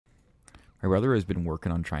My brother has been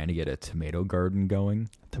working on trying to get a tomato garden going.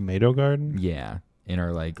 Tomato garden? Yeah, in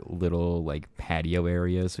our like little like patio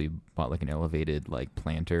area. So we bought like an elevated like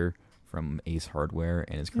planter from Ace Hardware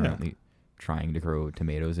and is currently trying to grow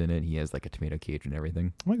tomatoes in it. He has like a tomato cage and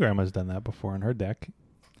everything. My grandma's done that before on her deck.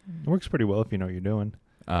 It works pretty well if you know what you're doing.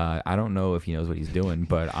 I don't know if he knows what he's doing,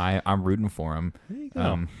 but I'm rooting for him. There you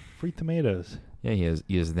go. Free tomatoes. Yeah,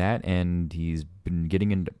 he has that, and he's been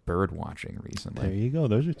getting into bird watching recently. There you go.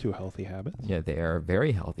 Those are two healthy habits. Yeah, they are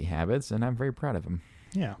very healthy habits, and I'm very proud of him.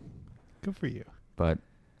 Yeah, good for you. But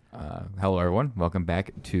hello, everyone. Welcome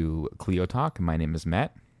back to Clio Talk. My name is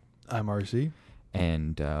Matt. I'm RC.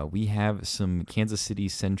 And we have some Kansas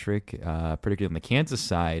City-centric, particularly on the Kansas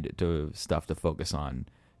side, stuff to focus on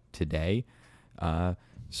today.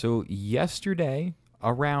 So yesterday,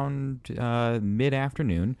 around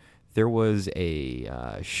mid-afternoon, there was a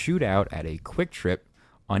shootout at a Quick Trip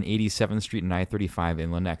on 87th Street and I-35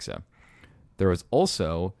 in Lenexa. There was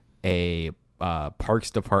also a Parks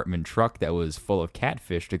Department truck that was full of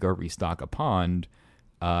catfish to go restock a pond,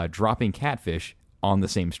 dropping catfish on the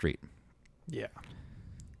same street. Yeah.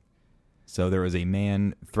 So there was a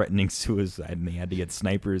man threatening suicide, and they had to get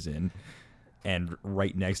snipers in. And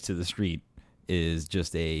right next to the street is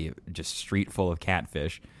just street full of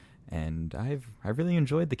catfish. And I've really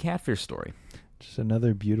enjoyed the catfish story. Just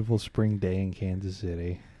another beautiful spring day in Kansas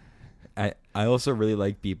City. I also really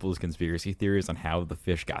like people's conspiracy theories on how the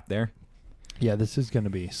fish got there. Yeah, this is going to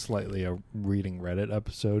be slightly a reading Reddit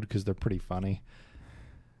episode because they're pretty funny.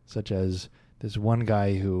 Such as this one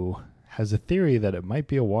guy who has a theory that it might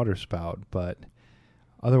be a water spout, but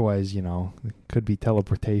otherwise, it could be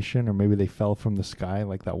teleportation, or maybe they fell from the sky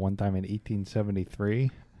like that one time in 1873.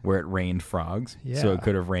 Where it rained frogs, yeah. So it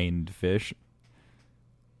could have rained fish.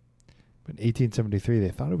 But in 1873, they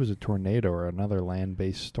thought it was a tornado or another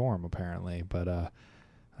land-based storm, apparently. But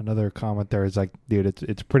another comment there is like, dude,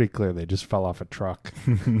 it's pretty clear they just fell off a truck.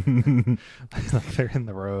 Like they're in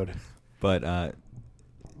the road. But,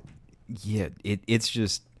 yeah, it's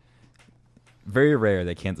just very rare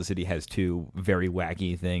that Kansas City has two very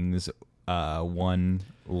wacky things. One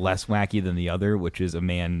less wacky than the other, which is a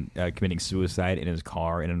man committing suicide in his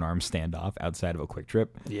car in an armed standoff outside of a Quick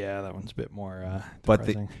Trip. Yeah, that one's a bit more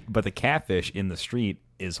depressing. But the catfish in the street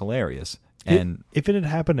is hilarious. And if it had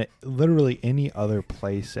happened at literally any other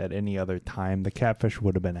place at any other time, the catfish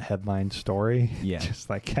would have been a headline story. Yeah. Just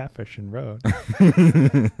like Catfish and Road.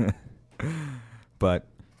 But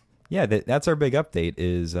yeah, that's our big update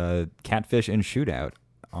is catfish and shootout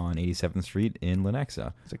on 87th Street in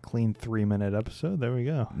Lenexa. It's a clean 3-minute episode. There we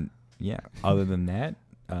go. Yeah. Other than that,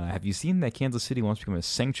 have you seen that Kansas City wants to become a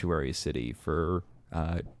sanctuary city for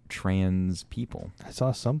trans people? I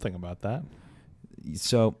saw something about that.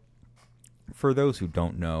 So, for those who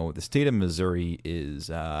don't know, the state of Missouri is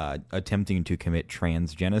attempting to commit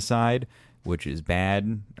trans genocide, which is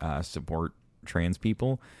bad, support trans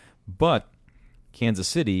people. But Kansas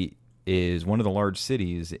City is one of the large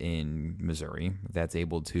cities in Missouri that's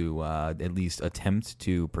able to at least attempt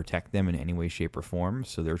to protect them in any way, shape, or form.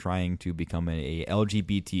 So they're trying to become a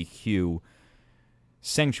LGBTQ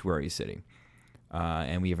sanctuary city.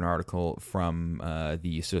 And we have an article from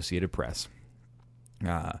the Associated Press.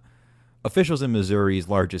 Officials in Missouri's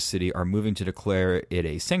largest city are moving to declare it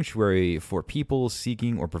a sanctuary for people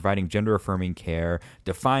seeking or providing gender-affirming care,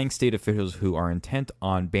 defying state officials who are intent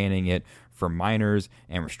on banning it for minors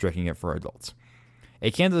and restricting it for adults.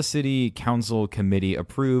 A Kansas City Council committee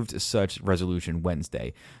approved such resolution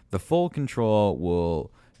Wednesday. The full control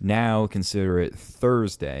will now consider it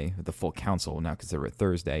Thursday. The full council will now consider it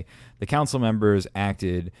Thursday. The council members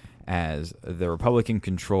acted as the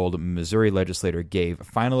Republican-controlled Missouri legislature gave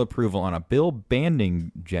final approval on a bill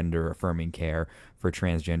banning gender-affirming care for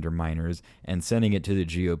transgender minors and sending it to the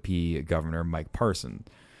GOP Governor Mike Parson,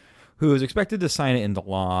 who is expected to sign it into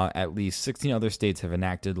law. At least 16 other states have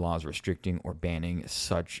enacted laws restricting or banning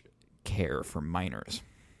such care for minors.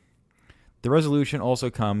 The resolution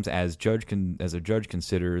also comes as a judge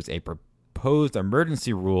considers a proposed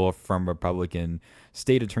emergency rule from Republican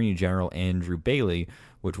State Attorney General Andrew Bailey,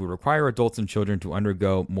 which would require adults and children to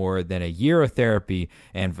undergo more than a year of therapy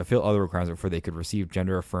and fulfill other requirements before they could receive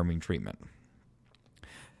gender-affirming treatment.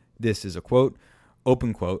 This is a quote,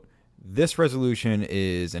 open quote, "This resolution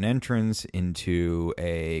is an entrance into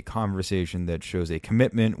a conversation that shows a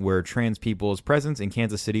commitment where trans people's presence in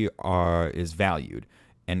Kansas City is valued,"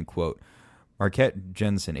 end quote. Marquette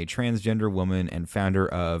Jensen, a transgender woman and founder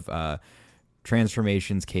of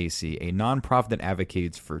Transformations KC, a nonprofit that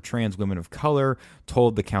advocates for trans women of color,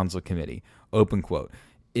 told the council committee, open quote,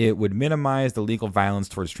 "It would minimize the legal violence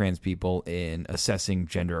towards trans people in assessing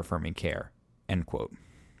gender-affirming care," end quote.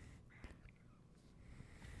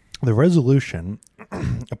 The resolution,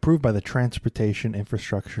 approved by the Transportation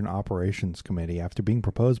Infrastructure and Operations Committee after being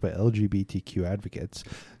proposed by LGBTQ advocates,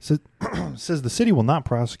 says the city will not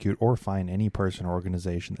prosecute or fine any person or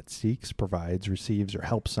organization that seeks, provides, receives, or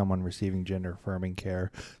helps someone receiving gender-affirming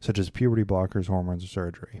care, such as puberty blockers, hormones, or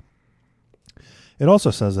surgery. It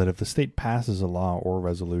also says that if the state passes a law or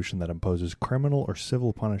resolution that imposes criminal or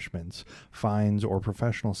civil punishments, fines, or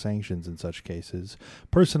professional sanctions in such cases,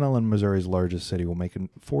 personnel in Missouri's largest city will make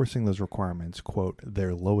enforcing those requirements, quote,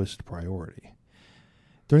 their lowest priority.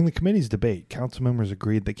 During the committee's debate, council members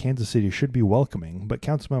agreed that Kansas City should be welcoming, but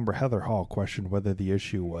Councilmember Heather Hall questioned whether the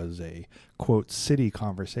issue was a, quote, city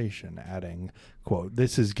conversation, adding, quote,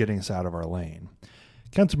 this is getting us out of our lane.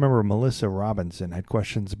 Councilmember Melissa Robinson had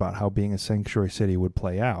questions about how being a sanctuary city would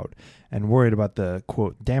play out and worried about the,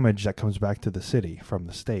 quote, damage that comes back to the city from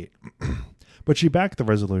the state. But she backed the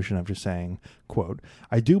resolution after saying, quote,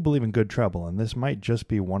 I do believe in good trouble, and this might just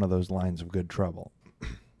be one of those lines of good trouble.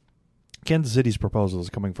 Kansas City's proposal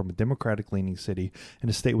is coming from a Democratic-leaning city in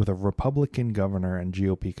a state with a Republican governor and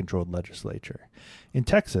GOP-controlled legislature. In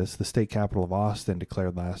Texas, the state capital of Austin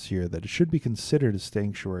declared last year that it should be considered a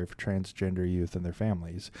sanctuary for transgender youth and their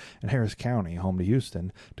families, and Harris County, home to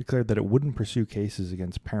Houston, declared that it wouldn't pursue cases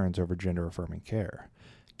against parents over gender-affirming care.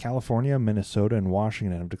 California, Minnesota, and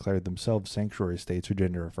Washington have declared themselves sanctuary states for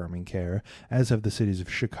gender-affirming care, as have the cities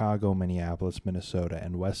of Chicago, Minneapolis, Minnesota,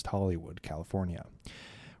 and West Hollywood, California.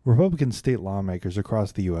 Republican state lawmakers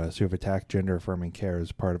across the U.S. who have attacked gender-affirming care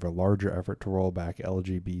as part of a larger effort to roll back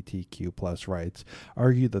LGBTQ plus rights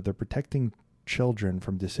argue that they're protecting children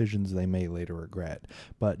from decisions they may later regret.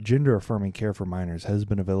 But gender-affirming care for minors has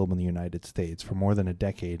been available in the United States for more than a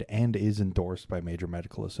decade and is endorsed by major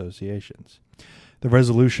medical associations. The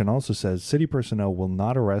resolution also says city personnel will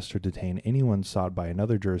not arrest or detain anyone sought by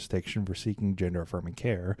another jurisdiction for seeking gender-affirming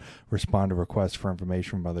care, respond to requests for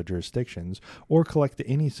information from other jurisdictions, or collect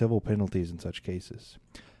any civil penalties in such cases.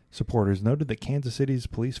 Supporters noted that Kansas City's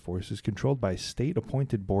police force is controlled by a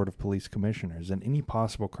state-appointed board of police commissioners, and any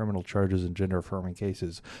possible criminal charges in gender-affirming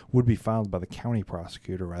cases would be filed by the county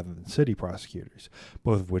prosecutor rather than city prosecutors,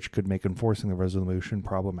 both of which could make enforcing the resolution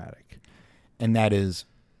problematic. And that is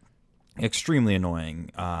extremely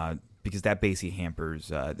annoying because that basically hampers,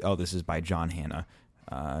 this is by John Hanna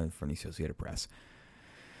from the Associated Press.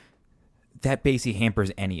 That basically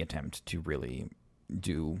hampers any attempt to really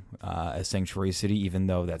do a sanctuary city, even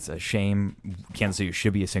though that's a shame. Kansas City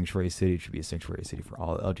should be a sanctuary city. It should be a sanctuary city for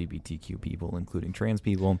all LGBTQ people, including trans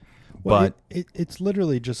people. Well, but it's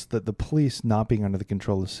literally just that the police not being under the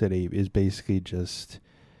control of the city is basically just,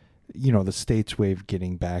 the state's way of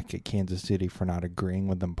getting back at Kansas City for not agreeing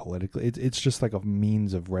with them politically. It's just like a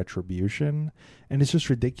means of retribution. And it's just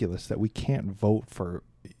ridiculous that we can't vote for,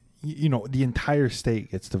 the entire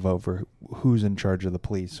state gets to vote for who's in charge of the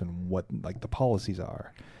police and what the policies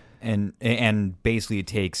are. And basically it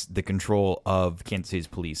takes the control of Kansas City's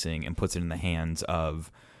policing and puts it in the hands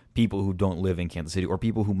of people who don't live in Kansas City, or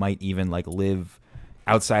people who might even live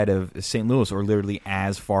outside of St. Louis, or literally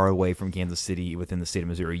as far away from Kansas City within the state of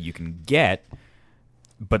Missouri you can get,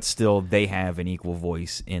 but still they have an equal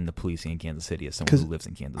voice in the policing in Kansas City as someone who lives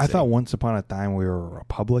in Kansas City. I thought once upon a time we were a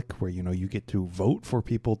republic where, you get to vote for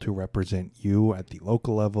people to represent you at the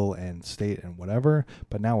local level and state and whatever,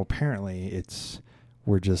 but now apparently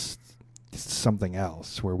we're just something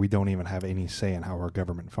else where we don't even have any say in how our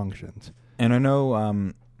government functions. And I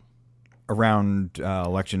know around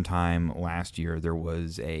election time last year, there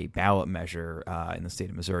was a ballot measure in the state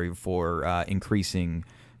of Missouri for increasing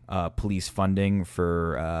police funding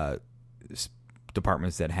for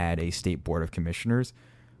departments that had a state board of commissioners,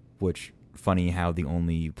 which, funny how the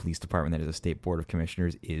only police department that has a state board of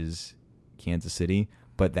commissioners is Kansas City,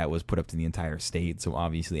 but that was put up to the entire state. So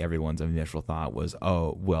obviously everyone's initial thought was,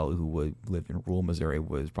 who would live in rural Missouri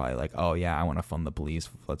was probably like, oh yeah, I want to fund the police.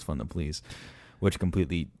 Let's fund the police, which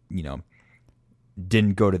completely,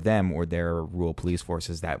 didn't go to them or their rural police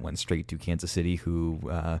forces. That went straight to Kansas City, who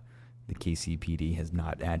the KCPD has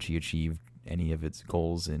not actually achieved any of its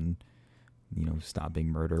goals in, stopping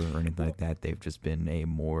murder or anything like that. They've just been a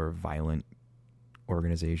more violent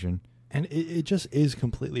organization. And it just is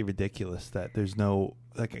completely ridiculous that there's no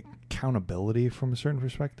accountability from a certain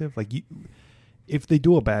perspective. If they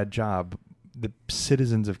do a bad job, the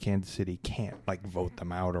citizens of Kansas City can't vote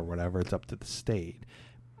them out or whatever. It's up to the state.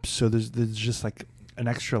 So there's just an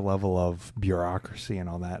extra level of bureaucracy and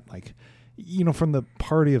all that. From the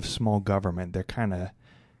party of small government, they're kind of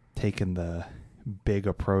taking the big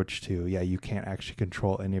approach to, you can't actually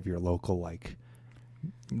control any of your local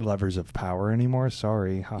levers of power anymore.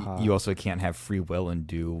 Sorry, haha. You also can't have free will and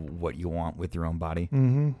do what you want with your own body.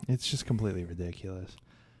 Mm-hmm. It's just completely ridiculous.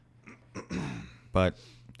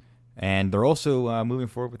 And they're also moving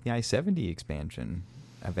forward with the I-70 expansion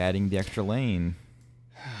of adding the extra lane.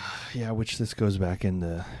 Yeah, which this goes back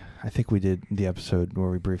into, I think we did the episode where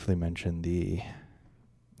we briefly mentioned the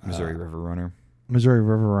Missouri River Runner. Missouri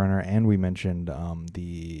River Runner, and we mentioned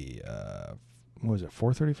the, what was it,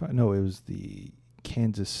 435? No, it was the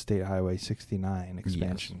Kansas State Highway 69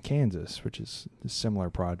 expansion, yes. Kansas, which is a similar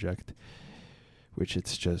project, which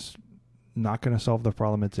it's just not going to solve the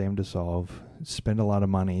problem it's aimed to solve, spend a lot of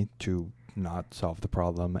money to not solve the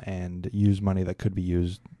problem, and use money that could be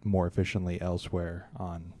used more efficiently elsewhere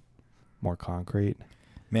on more concrete.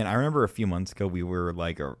 Man, I remember a few months ago we were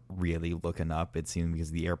like really looking up, it seemed,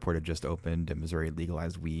 because the airport had just opened and Missouri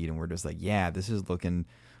legalized weed, and we're just like, yeah, this is looking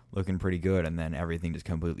pretty good, and then everything just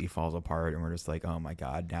completely falls apart, and we're just like, oh my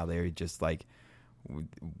God, now they're just like,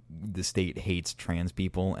 the state hates trans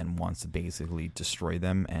people and wants to basically destroy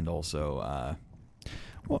them, and also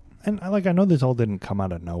well, and I know this all didn't come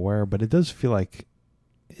out of nowhere, but it does feel like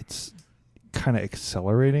it's kind of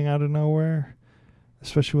accelerating out of nowhere,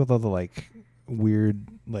 especially with all the like weird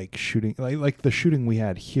like shooting, like the shooting we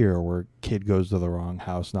had here where kid goes to the wrong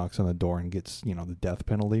house, knocks on the door, and gets, you know, the death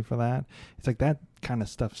penalty for that. It's like that kind of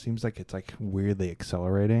stuff seems like it's like weirdly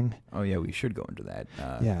accelerating. Oh yeah, we should go into that.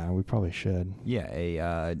 Yeah, we probably should. Yeah,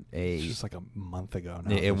 it's just like a month ago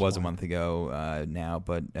now. It was a month ago now,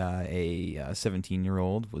 but a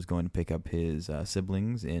 17-year-old was going to pick up his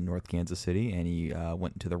siblings in North Kansas City, and he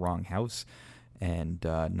went to the wrong house and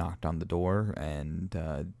knocked on the door, and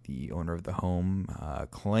the owner of the home,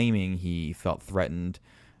 claiming he felt threatened,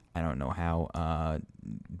 I don't know how,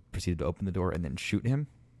 proceeded to open the door and then shoot him.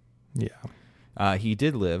 Yeah. He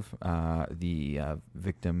did live. The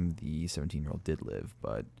victim, the 17-year-old, did live,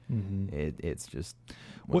 but it's just...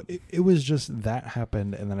 Well, it was just that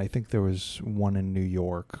happened, and then I think there was one in New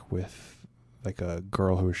York with like a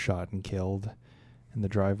girl who was shot and killed in the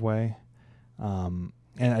driveway.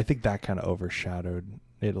 And I think that kind of overshadowed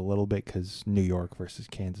it a little bit because New York versus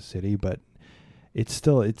Kansas City, but it's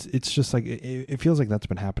still, it's just like, it feels like that's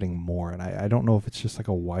been happening more. And I don't know if it's just like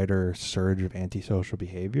a wider surge of antisocial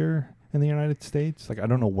behavior in the United States. Like, I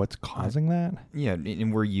don't know what's causing that. Yeah.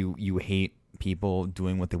 And where you hate people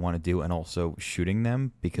doing what they want to do and also shooting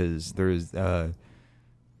them, because there's,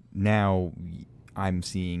 now I'm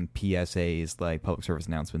seeing PSAs, like public service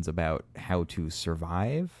announcements, about how to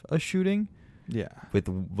survive a shooting. Yeah. With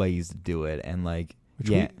ways to do it. And like, which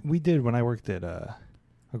yeah. We did when I worked at a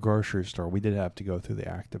grocery store. We did have to go through the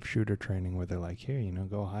active shooter training where they're like, here, you know,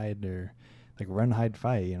 go hide, or like run, hide,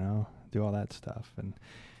 fight, you know, do all that stuff. And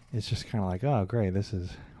it's just kind of like, oh, great, this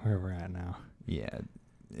is where we're at now. Yeah.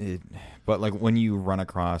 But like when you run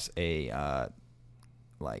across a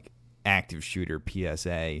like active shooter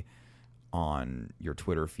PSA on your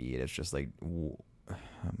Twitter feed, it's just like, oh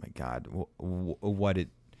my God, what it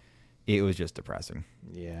was just depressing.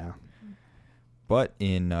 Yeah. But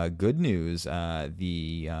in good news,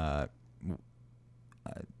 they're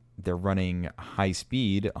running high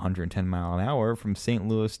speed, 110 mile an hour from St.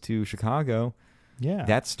 Louis to Chicago. Yeah.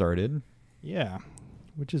 That started. Yeah.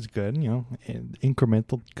 Which is good. You know,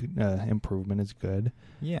 incremental improvement is good.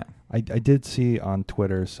 Yeah. I did see on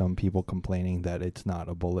Twitter some people complaining that it's not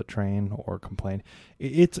a bullet train, or complain.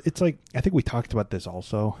 It's like, I think we talked about this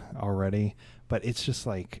also already, but it's just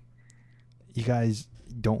like, you guys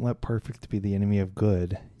don't let perfect be the enemy of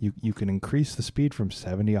good. You can increase the speed from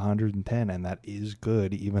 70 to 110, and that is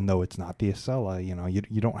good, even though it's not the Acela. You know,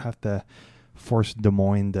 you don't have to force Des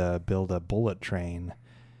Moines to build a bullet train.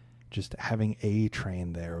 Just having a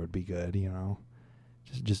train there would be good, you know.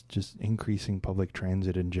 Just increasing public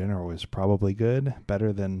transit in general is probably good.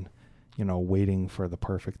 Better than, you know, waiting for the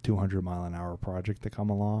perfect 200 mile an hour project to come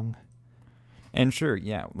along. And sure,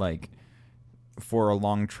 yeah, like for a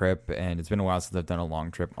long trip, and it's been a while since I've done a long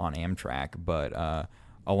trip on Amtrak, but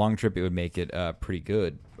a long trip, it would make it pretty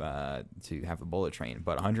good to have a bullet train.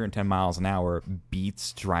 But 110 miles an hour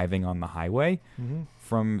beats driving on the highway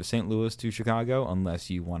from St. Louis to Chicago, unless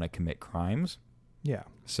you want to commit crimes. Yeah.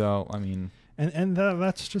 So, I mean... And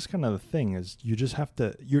that's just kind of the thing, is you just have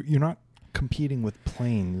to... You're not competing with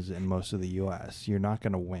planes in most of the U.S. You're not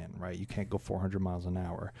going to win, right? You can't go 400 miles an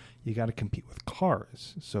hour. You got to compete with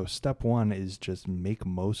cars. So step one is just make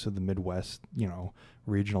most of the Midwest, you know,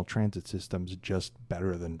 regional transit systems just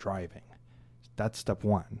better than driving. That's step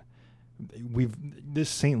one. This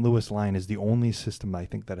St. Louis line is the only system I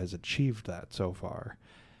think that has achieved that so far,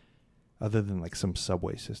 other than like some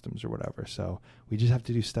subway systems or whatever. So we just have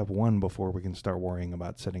to do step one before we can start worrying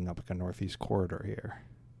about setting up like a Northeast corridor here.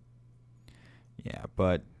 Yeah,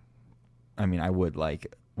 but I mean, I would like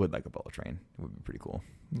a bullet train. It would be pretty cool.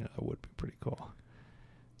 Yeah, it would be pretty cool.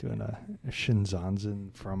 doing a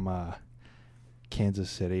Shinzansen from Kansas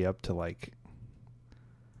City up to like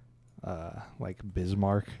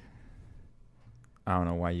Bismarck. I don't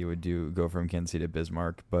know why you would go from Kansas City to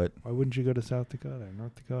Bismarck, but Why wouldn't you go to South Dakota or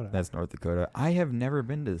North Dakota? that's North Dakota. I have never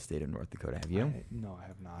been to the state of North Dakota. Have you? No, I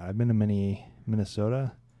have not. I've been to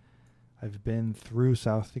Minnesota. I've been through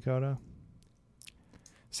South Dakota.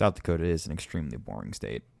 South Dakota is an extremely boring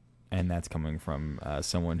state, and that's coming from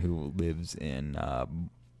someone who lives in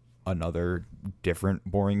another different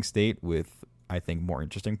boring state with, I think, more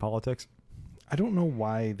interesting politics. I don't know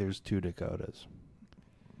why there's two Dakotas.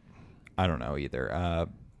 I don't know either. I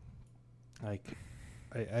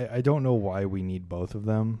don't know why we need both of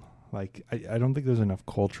them. Like, I don't think there's enough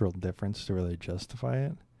cultural difference to really justify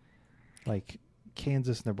it. Like,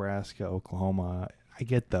 Kansas, Nebraska, Oklahoma, I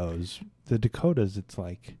get those. The Dakotas, it's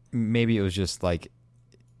like... Maybe it was just like,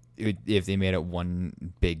 if they made it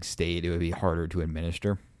one big state, it would be harder to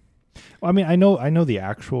administer. Well, I mean, I know the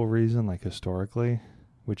actual reason, like, historically,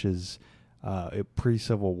 which is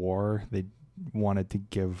pre-Civil War, they wanted to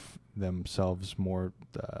give themselves more,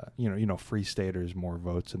 free staters more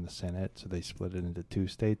votes in the Senate, so they split it into two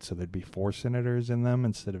states, so there'd be 4 senators in them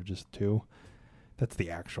instead of just 2. That's the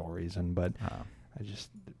actual reason, but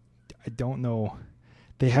I don't know.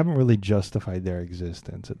 They haven't really justified their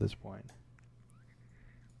existence at this point.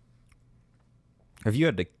 If you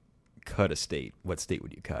had to cut a state, what state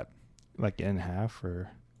would you cut? Like in half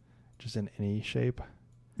or just in any shape?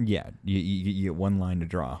 Yeah, you get one line to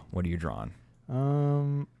draw. What are you drawing?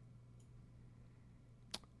 I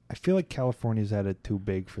feel like California's had it too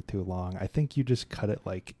big for too long. I think you just cut it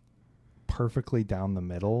like perfectly down the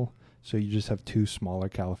middle. So you just have 2 smaller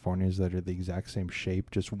Californias that are the exact same shape.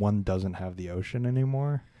 Just one doesn't have the ocean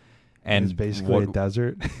anymore. And it's basically a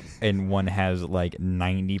desert. And one has like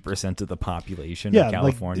 90% of the population of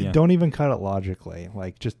California. Like, don't even cut it logically.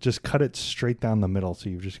 Like just cut it straight down the middle. So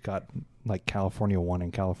you've just got like California 1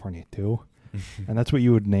 and California 2. And that's what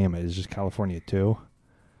you would name it, is just California 2.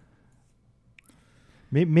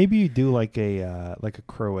 Maybe you do like a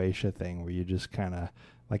Croatia thing where you just kind of,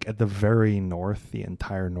 like at the very north, the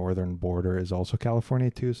entire northern border is also California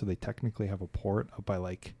too, so they technically have a port up by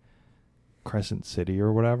like Crescent City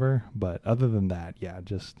or whatever. But other than that, yeah,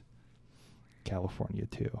 just California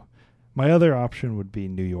too. My other option would be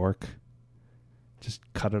New York. Just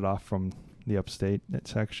cut it off from the upstate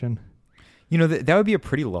section. You know, that would be a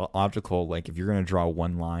pretty logical, like, if you're going to draw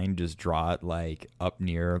one line, just draw it like up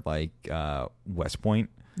near like West Point.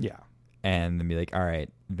 Yeah. And then be like, all right,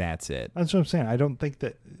 that's it. That's what I'm saying. I don't think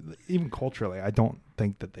that, even culturally, I don't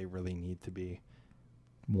think that they really need to be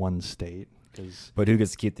one state. But who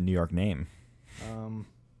gets to keep the New York name?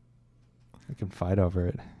 I can fight over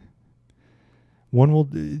it. One will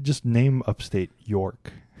just name upstate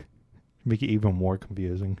York. Make it even more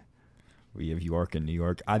confusing. We have York and New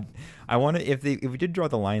York. I want to, if we did draw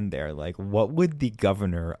the line there, like, what would the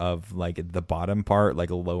governor of like the bottom part,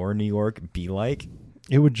 like lower New York, be like?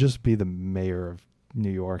 It would just be the mayor of New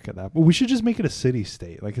York at that. But we should just make it a city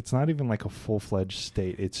state. Like, it's not even like a full-fledged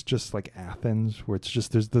state. It's just like Athens, where it's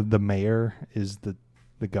just there's the mayor is the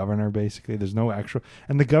governor, basically. There's no actual,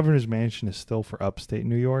 and the governor's mansion is still for upstate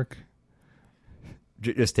New York.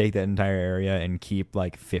 Just take that entire area and keep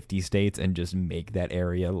like 50 states and just make that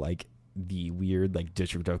area like the weird like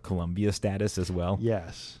District of Columbia status as well.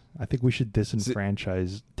 Yes. I think we should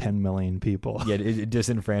disenfranchise 10 million people. Yeah,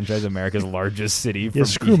 disenfranchise America's largest city. Yeah,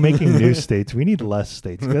 screw making new states. We need less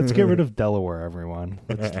states. Let's get rid of Delaware, everyone.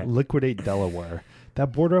 Let's liquidate Delaware.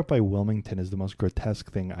 That border up by Wilmington is the most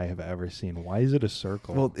grotesque thing I have ever seen. Why is it a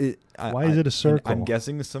circle? Well, why is it a circle? I'm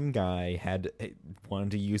guessing some guy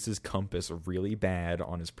wanted to use his compass really bad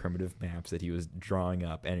on his primitive maps that he was drawing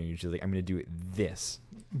up, and he was just like, I'm going to do this.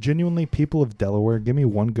 Genuinely, people of Delaware, give me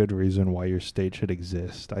one good reason why your state should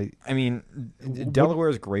exist. I mean, Delaware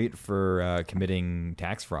is great for committing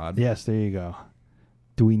tax fraud. Yes, there you go.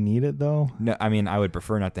 Do we need it, though? No, I mean, I would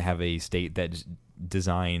prefer not to have a state that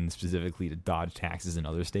designed specifically to dodge taxes in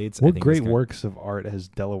other states. What great works of art has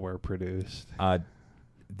Delaware produced?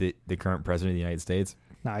 The current president of the United States.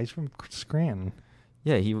 Nah, he's from Scranton.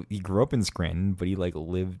 Yeah, he grew up in Scranton, but he like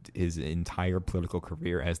lived his entire political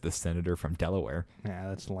career as the senator from Delaware. Yeah,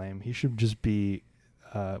 that's lame. He should just be.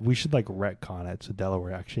 We should like retcon it so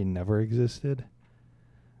Delaware actually never existed.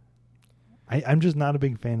 I'm just not a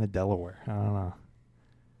big fan of Delaware. I don't know.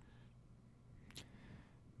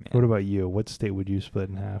 Man. What about you? What state would you split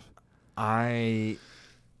in half? I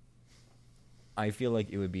feel like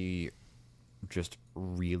it would be just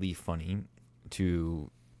really funny to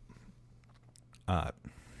well,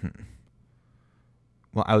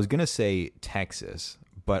 I was going to say Texas,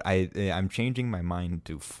 but I'm changing my mind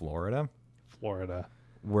to Florida, Florida.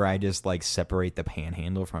 where I just like separate the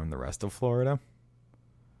Panhandle from the rest of Florida.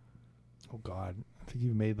 Oh God, I think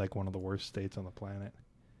you've made like one of the worst states on the planet.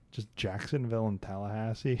 Just Jacksonville and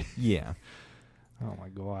Tallahassee. Yeah. Oh my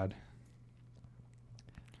God.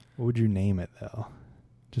 What would you name it though?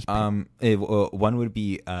 Just one would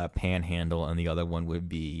be Panhandle, and the other one would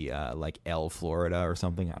be like El Florida or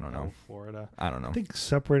something. I don't know. Florida. I don't know. I think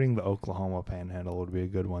separating the Oklahoma Panhandle would be a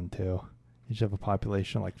good one too. You should have a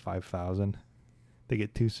population of like 5,000. They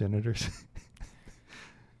get 2 senators.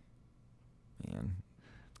 Man.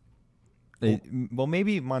 Well,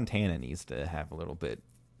 maybe Montana needs to have a little bit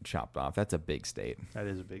chopped off. That's a big state. That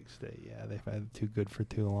is a big state. Yeah, they've had it too good for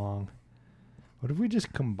too long. What if we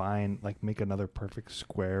just combine, like, make another perfect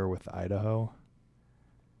square with Idaho?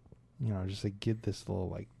 You know, just like get this little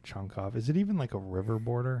like chunk off. Is it even like a river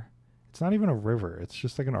border? It's not even a river. It's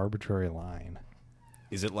just like an arbitrary line.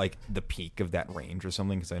 Is it like the peak of that range or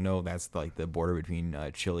something? Because I know that's like the border between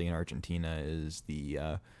Chile and Argentina is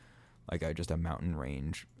the just a mountain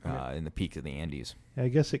range in the peak of the Andes. Yeah, I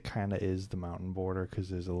guess it kind of is the mountain border because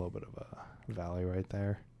there's a little bit of a valley right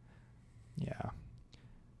there. Yeah. I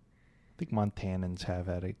think Montanans have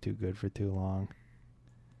had it too good for too long.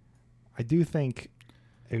 I do think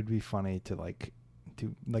it would be funny to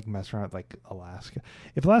mess around with like Alaska.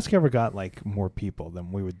 If Alaska ever got like more people,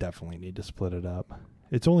 then we would definitely need to split it up.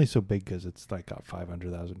 It's only so big because it's like got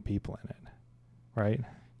 500,000 people in it, right?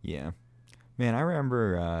 Yeah, man, I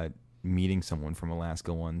remember meeting someone from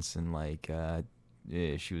Alaska once, and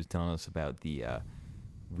she was telling us about the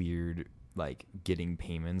weird like getting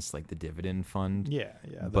payments, like the dividend fund. Yeah,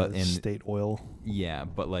 but in state oil. Yeah,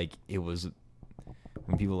 but like it was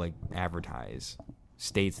when people like advertise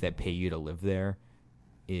states that pay you to live there.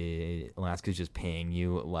 Alaska's just paying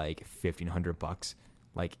you like $1,500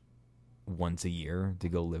 like once a year to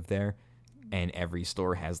go live there, and every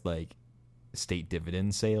store has like state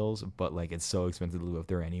dividend sales, but like it's so expensive to live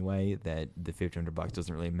there anyway that the $1,500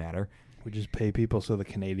 doesn't really matter. We just pay people so the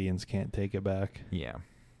Canadians can't take it back. Yeah,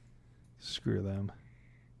 screw them.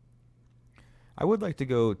 I would like to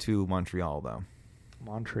go to Montreal though.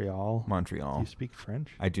 Montreal. Do you speak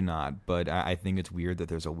French? I do not, but I think it's weird that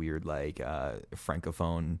there's a weird like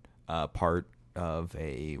francophone part of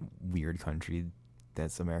a weird country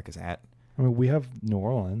that's America's at. I mean, we have New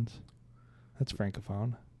Orleans. That's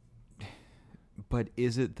francophone. But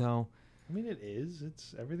is it though? I mean, it is.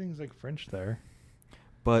 Everything's like French there.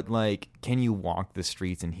 But like, can you walk the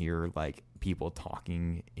streets and hear like people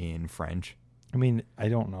talking in French? I mean, I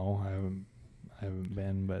don't know. I haven't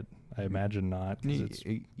been, but I imagine not.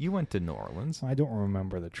 You went to New Orleans. I don't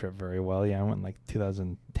remember the trip very well. Yeah, I went in like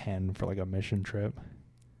 2010 for like a mission trip.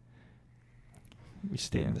 We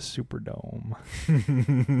stayed in the Superdome.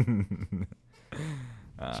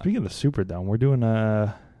 Speaking of the Superdome, we're doing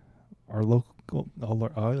our local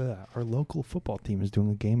football team is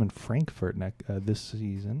doing a game in Frankfurt this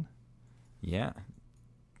season. Yeah,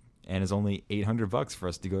 and it's only $800 for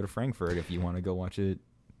us to go to Frankfurt if you want to go watch it.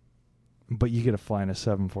 But you get to fly in a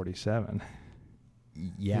 747.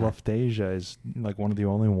 Yeah. Lufthansa is like one of the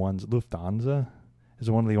only ones. Lufthansa is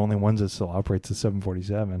one of the only ones that still operates the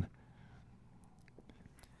 747.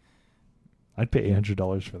 I'd pay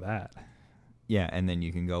 $800 for that. Yeah, and then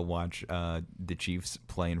you can go watch the Chiefs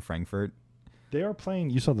play in Frankfurt. They are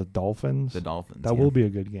playing. You saw the Dolphins? The Dolphins. That will be a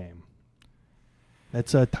good game.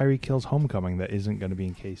 That's Tyreek Hill's homecoming that isn't going to be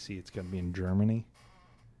in KC. It's going to be in Germany.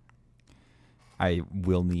 I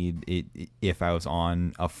will need it if I was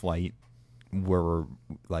on a flight where we're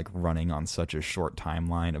like running on such a short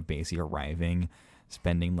timeline of basically arriving,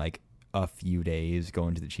 spending like a few days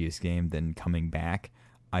going to the Chiefs game, then coming back.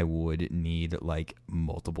 I would need like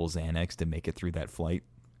multiple Xanax to make it through that flight.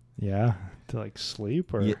 Yeah, to like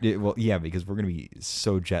sleep or yeah, because we're gonna be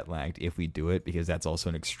so jet lagged if we do it, because that's also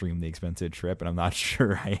an extremely expensive trip, and I'm not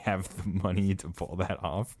sure I have the money to pull that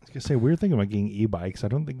off. I was gonna say, we were thinking about getting e-bikes. I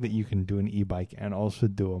don't think that you can do an e-bike and also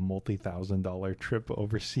do a multi-$1,000 trip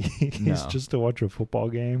overseas just to watch a football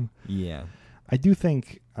game. Yeah, I do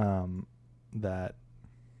think that.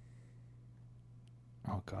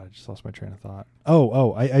 Oh God, I just lost my train of thought.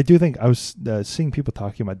 I do think I was seeing people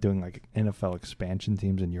talking about doing like NFL expansion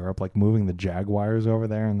teams in Europe, like moving the Jaguars over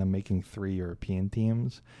there and then making 3 European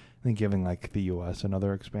teams, and then giving like the U.S.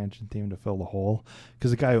 another expansion team to fill the hole. Because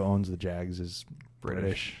the guy who owns the Jags is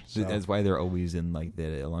British. So. That's why they're always in like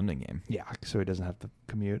the London game. Yeah, so he doesn't have to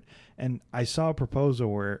commute. And I saw a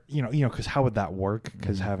proposal where because how would that work?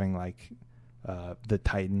 Because having like the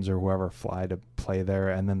Titans or whoever fly to play there,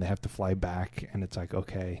 and then they have to fly back, and it's like,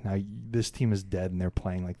 okay, now this team is dead and they're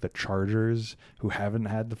playing like the Chargers who haven't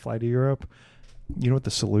had to fly to Europe. You know what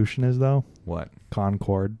the solution is, though? What?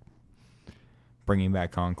 Concorde. Bringing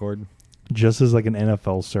back Concorde? Just as like an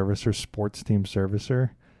NFL servicer, sports team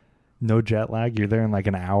servicer. No jet lag. You're there in like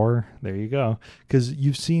an hour. There you go. Because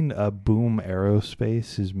you've seen Boom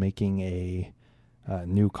Aerospace is making a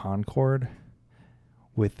new Concorde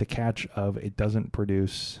with the catch of it doesn't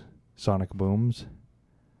produce sonic booms.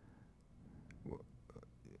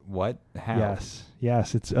 What? How?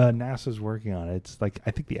 Yes. It's NASA's working on it. It's like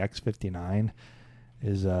I think the X-59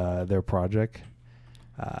 is their project,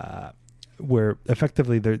 where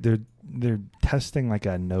effectively they're testing like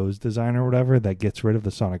a nose design or whatever that gets rid of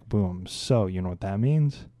the sonic booms. So you know what that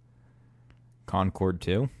means? Concorde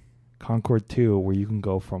 2? Concorde 2, where you can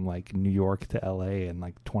go from like New York to LA in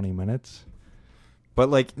like 20 minutes. But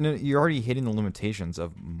like, no, you're already hitting the limitations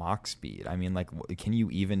of Mach speed. I mean, like, can you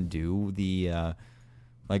even do the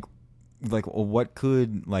what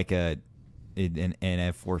could like an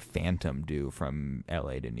F4 Phantom do from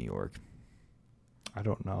LA to New York? I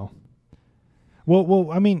don't know. Well,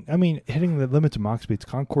 I mean, hitting the limits of Mach speeds,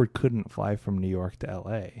 Concorde couldn't fly from New York to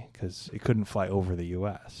L.A. because it couldn't fly over the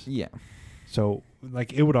U.S. Yeah. So,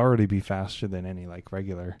 like, it would already be faster than any, like,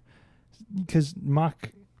 regular. Because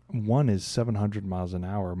Mach 1 is 700 miles an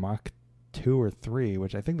hour. Mach 2 or 3,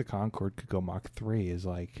 which I think the Concorde could go Mach 3, is,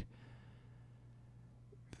 like,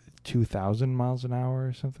 2,000 miles an hour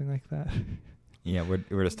or something like that. Yeah,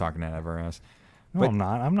 we're just talking out of our ass. No, I'm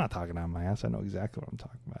not. I'm not talking out of my ass. I know exactly what I'm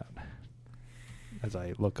talking about. As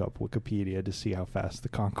I look up Wikipedia to see how fast the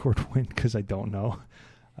Concorde went, because I don't know.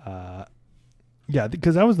 Yeah,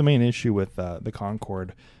 because that was the main issue with the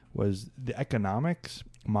Concorde was the economics.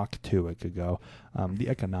 Mach 2 it could go. The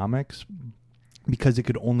economics, because it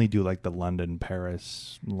could only do like the London,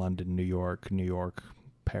 Paris, London, New York,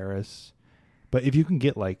 Paris. But if you can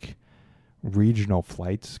get like regional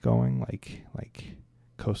flights going, like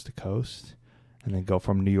coast to coast, and then go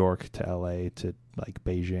from New York to LA to like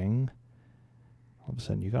Beijing, all of a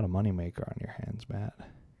sudden you got a moneymaker on your hands, Matt.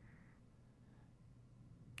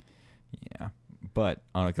 Yeah, but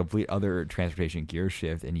on a complete other transportation gear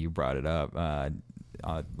shift, and you brought it up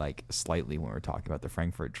like slightly when we were talking about the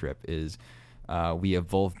Frankfurt trip, is we have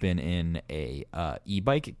both been in a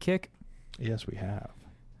e-bike kick. Yes, we have.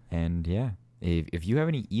 And yeah, if you have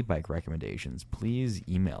any e-bike recommendations, please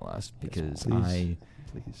email us, because Please.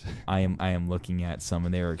 I am looking at some,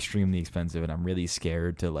 and they're extremely expensive, and I'm really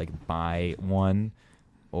scared to like buy one.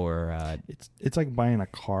 Or it's like buying a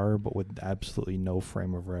car, but with absolutely no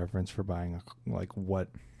frame of reference for buying what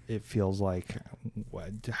it feels like,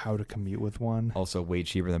 how to commute with one. Also way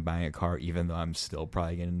cheaper than buying a car, even though I'm still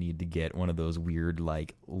probably going to need to get one of those weird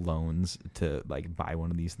like loans to like buy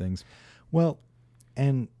one of these things. Well,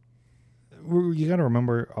 and you got to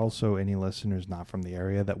remember also, any listeners not from the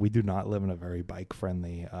area, that we do not live in a very bike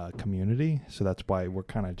friendly community. So that's why we're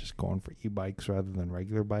kind of just going for e-bikes rather than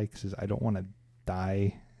regular bikes. Is I don't want to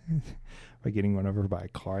die by getting run over by a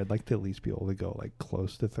car. I'd like to at least be able to go like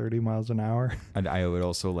close to 30 miles an hour. And I would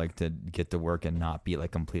also like to get to work and not be like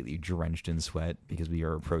completely drenched in sweat, because we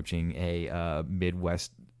are approaching a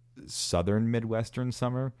southern Midwestern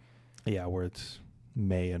summer. Yeah, where it's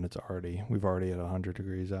May and we've already had 100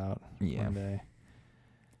 degrees out. Yeah. One day.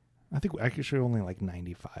 I think actually only like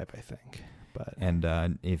 95, I think. But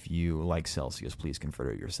if you like Celsius, please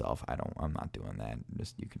convert it yourself. I'm not doing that.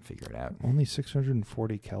 Just you can figure it out. Only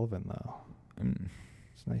 640 Kelvin though.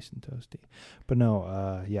 It's nice and toasty. But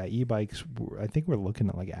no, yeah, e-bikes. I think we're looking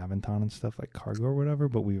at like Aventon and stuff, like cargo or whatever.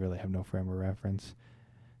 But we really have no frame of reference.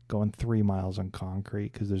 Going 3 miles on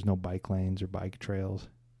concrete because there's no bike lanes or bike trails.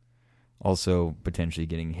 Also, potentially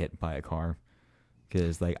getting hit by a car.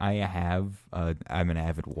 Because like I'm an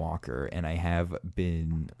avid walker, and I have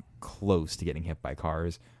been close to getting hit by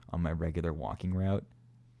cars on my regular walking route.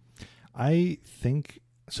 I think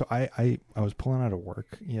so. I was pulling out of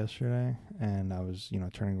work yesterday, and I was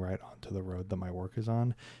turning right onto the road that my work is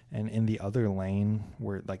on, and in the other lane,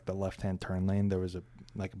 where like the left-hand turn lane, there was a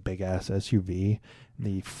like big ass SUV.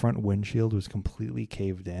 The front windshield was completely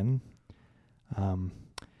caved in, and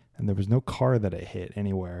there was no car that it hit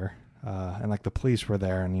anywhere. And like the police were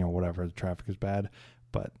there, and whatever, the traffic is bad,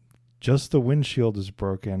 but just the windshield is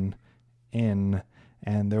broken in,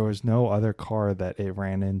 and there was no other car that it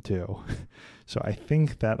ran into. So I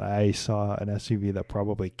think that I saw an SUV that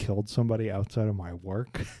probably killed somebody outside of my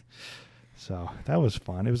work. So that was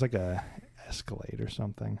fun. It was like a Escalade or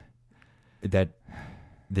something.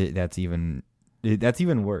 That's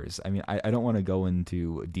even worse. I mean, I don't want to go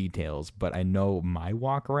into details, but I know my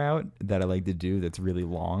walk route that I like to do that's really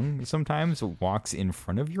long sometimes walks in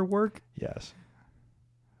front of your work. Yes.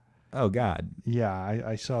 Oh, God. Yeah,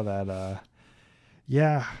 I saw that.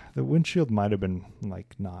 Yeah, the windshield might have been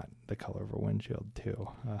like not the color of a windshield too.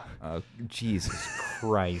 Jesus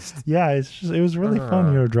Christ. Yeah, it was really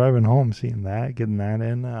fun, driving home, seeing that, getting that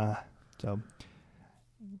in. So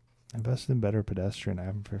invest in better pedestrian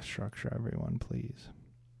infrastructure, everyone, please.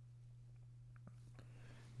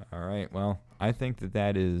 All right. Well, I think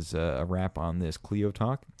that is a wrap on this Clio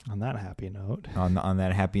talk. On that happy note. On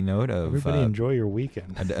that happy note of everybody enjoy your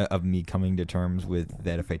weekend. Of me coming to terms with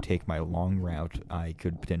that if I take my long route, I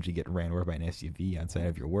could potentially get ran over by an SUV outside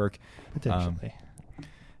of your work. Potentially.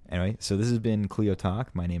 Anyway, so this has been Clio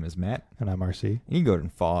Talk. My name is Matt. And I'm RC. And you can go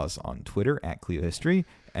and follow us on Twitter at Clio History.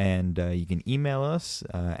 And you can email us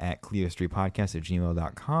at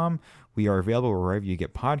cliohistorypodcast@gmail.com. We are available wherever you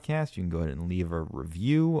get podcasts. You can go ahead and leave a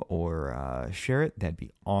review or share it. That'd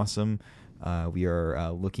be awesome. We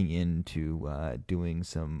are looking into doing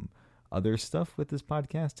some other stuff with this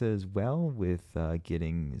podcast as well, with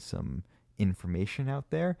getting some information out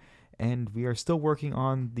there. And we are still working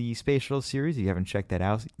on the Space Shuttle series. If you haven't checked that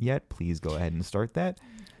out yet, please go ahead and start that.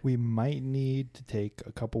 We might need to take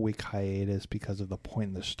a couple-week hiatus because of the point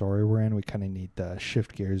in the story we're in. We kind of need to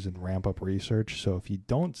shift gears and ramp up research. So if you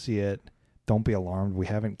don't see it, don't be alarmed. We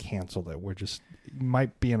haven't canceled it. We're just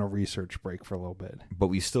might be in a research break for a little bit. But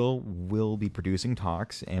we still will be producing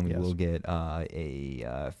talks, and we will get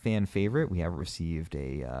a fan favorite. We have received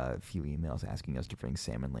a few emails asking us to bring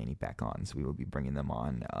Sam and Laney back on, so we will be bringing them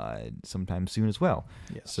on sometime soon as well.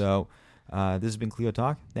 Yes. So this has been Clio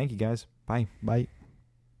Talk. Thank you, guys. Bye. Bye.